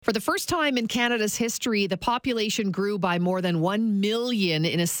For the first time in Canada's history, the population grew by more than 1 million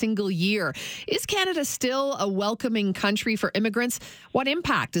in a single year. Is Canada still a welcoming country for immigrants? What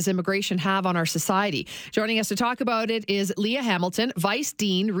impact does immigration have on our society? Joining us to talk about it is Leah Hamilton, Vice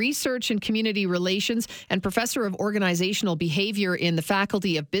Dean, Research and Community Relations, and Professor of Organizational Behaviour in the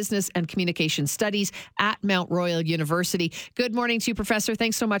Faculty of Business and Communication Studies at Mount Royal University. Good morning to you, Professor.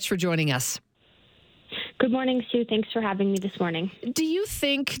 Thanks so much for joining us. Good morning, Sue. Thanks for having me this morning.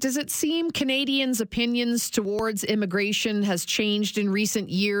 Does it seem Canadians' opinions towards immigration has changed in recent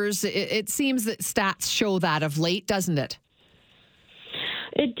years? It seems that stats show that of late, doesn't it?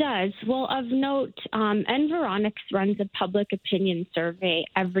 It does. Well, of note, Environics runs a public opinion survey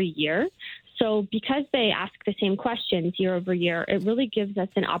every year. So because they ask the same questions year over year, it really gives us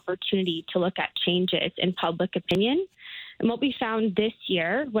an opportunity to look at changes in public opinion. And what we found this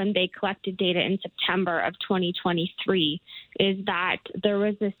year when they collected data in September of 2023 is that there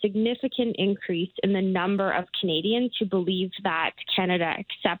was a significant increase in the number of Canadians who believe that Canada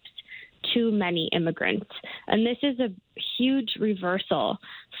accepts too many immigrants. And this is a huge reversal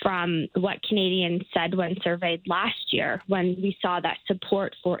from what Canadians said when surveyed last year, when we saw that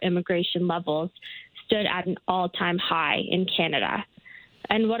support for immigration levels stood at an all-time high in Canada.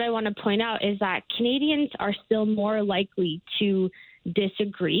 And what I want to point out is that Canadians are still more likely to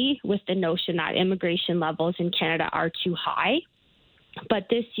disagree with the notion that immigration levels in Canada are too high. But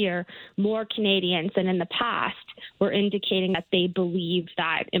this year, more Canadians than in the past were indicating that they believe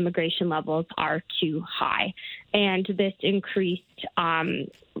that immigration levels are too high. And this increased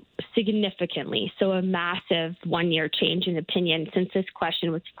significantly. So a massive one-year change in opinion since this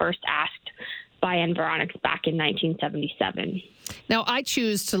question was first asked by Environics back in 1977. Now, I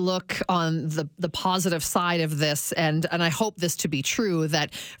choose to look on the positive side of this, and I hope this to be true,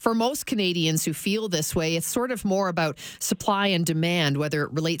 that for most Canadians who feel this way, it's sort of more about supply and demand, whether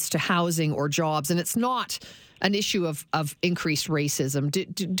it relates to housing or jobs, and it's not an issue of increased racism.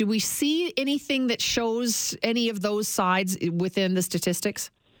 Do we see anything that shows any of those sides within the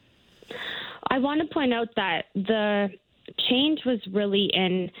statistics? I want to point out that the change was really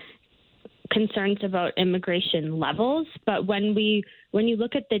in concerns about immigration levels, but when you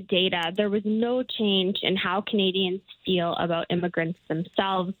look at the data, there was no change in how Canadians feel about immigrants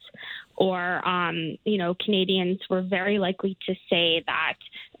themselves, or Canadians were very likely to say that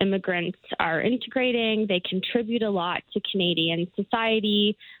immigrants are integrating, they contribute a lot to Canadian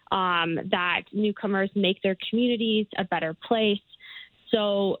society, that newcomers make their communities a better place.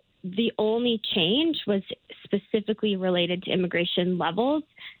 So the only change was specifically related to immigration levels,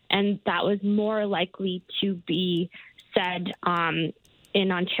 and that was more likely to be said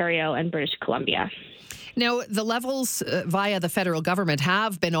in Ontario and British Columbia. Now, the levels via the federal government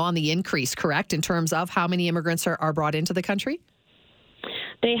have been on the increase, correct, in terms of how many immigrants are brought into the country?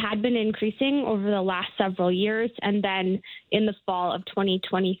 They had been increasing over the last several years, and then in the fall of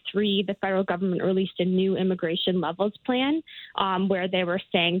 2023, the federal government released a new immigration levels plan where they were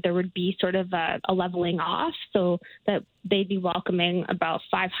saying there would be sort of a leveling off, so that they'd be welcoming about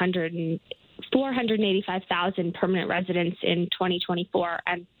 485,000 permanent residents in 2024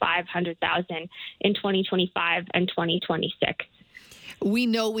 and 500,000 in 2025 and 2026. We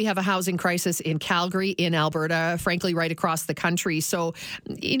know we have a housing crisis in Calgary, in Alberta, frankly, right across the country. So,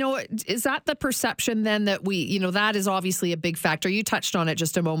 is that the perception then that that is obviously a big factor? You touched on it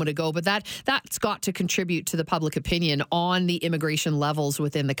just a moment ago, but that's got to contribute to the public opinion on the immigration levels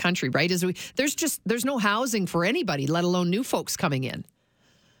within the country, right? There's no housing for anybody, let alone new folks coming in.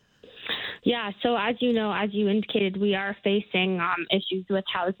 Yeah, so as you know, as you indicated, we are facing issues with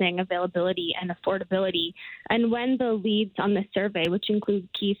housing availability and affordability. And when the leads on the survey, which include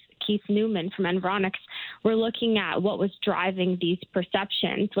Keith Newman from Environics, were looking at what was driving these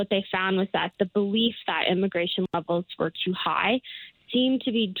perceptions, what they found was that the belief that immigration levels were too high seemed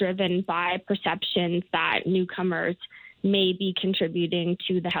to be driven by perceptions that newcomers may be contributing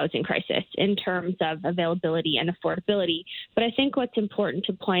to the housing crisis in terms of availability and affordability. But I think what's important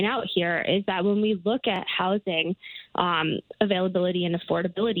to point out here is that when we look at housing availability and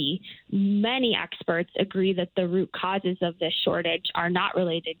affordability, many experts agree that the root causes of this shortage are not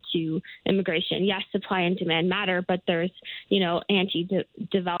related to immigration. Yes, supply and demand matter, but there's,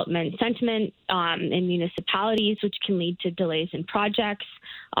 anti-development sentiment in municipalities, which can lead to delays in projects.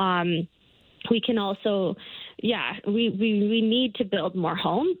 We can also, we need to build more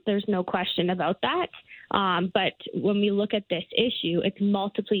homes. There's no question about that. But when we look at this issue, it's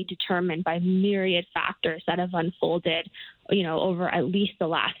multiply determined by myriad factors that have unfolded, over at least the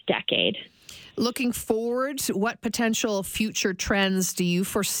last decade. Looking forward, what potential future trends do you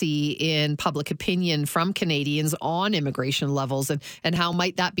foresee in public opinion from Canadians on immigration levels, and how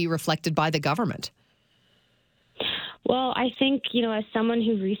might that be reflected by the government? Well, I think, as someone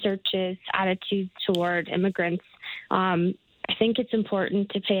who researches attitudes toward immigrants, I think it's important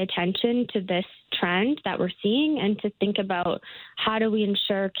to pay attention to this trend that we're seeing and to think about how do we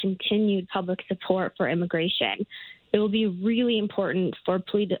ensure continued public support for immigration. It will be really important for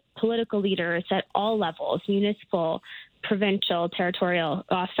political leaders at all levels, municipal, provincial, territorial,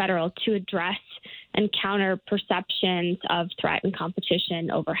 federal, to address and counter perceptions of threat and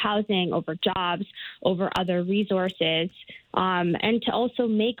competition over housing, over jobs, over other resources, and to also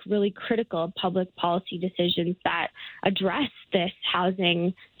make really critical public policy decisions that address this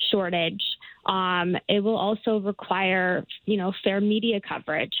housing shortage. It will also require, fair media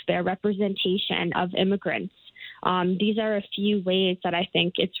coverage, fair representation of immigrants. These are a few ways that I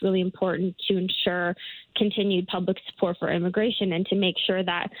think it's really important to ensure continued public support for immigration and to make sure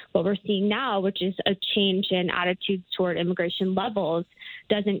that what we're seeing now, which is a change in attitudes toward immigration levels,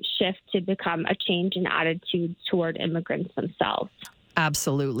 doesn't shift to become a change in attitudes toward immigrants themselves.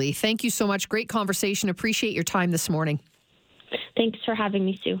 Absolutely. Thank you so much. Great conversation. Appreciate your time this morning. Thanks for having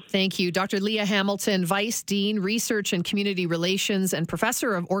me, Sue. Thank you. Dr. Leah Hamilton, Vice Dean, Research and Community Relations and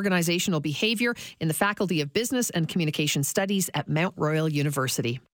Professor of Organizational Behaviour in the Faculty of Business and Communication Studies at Mount Royal University.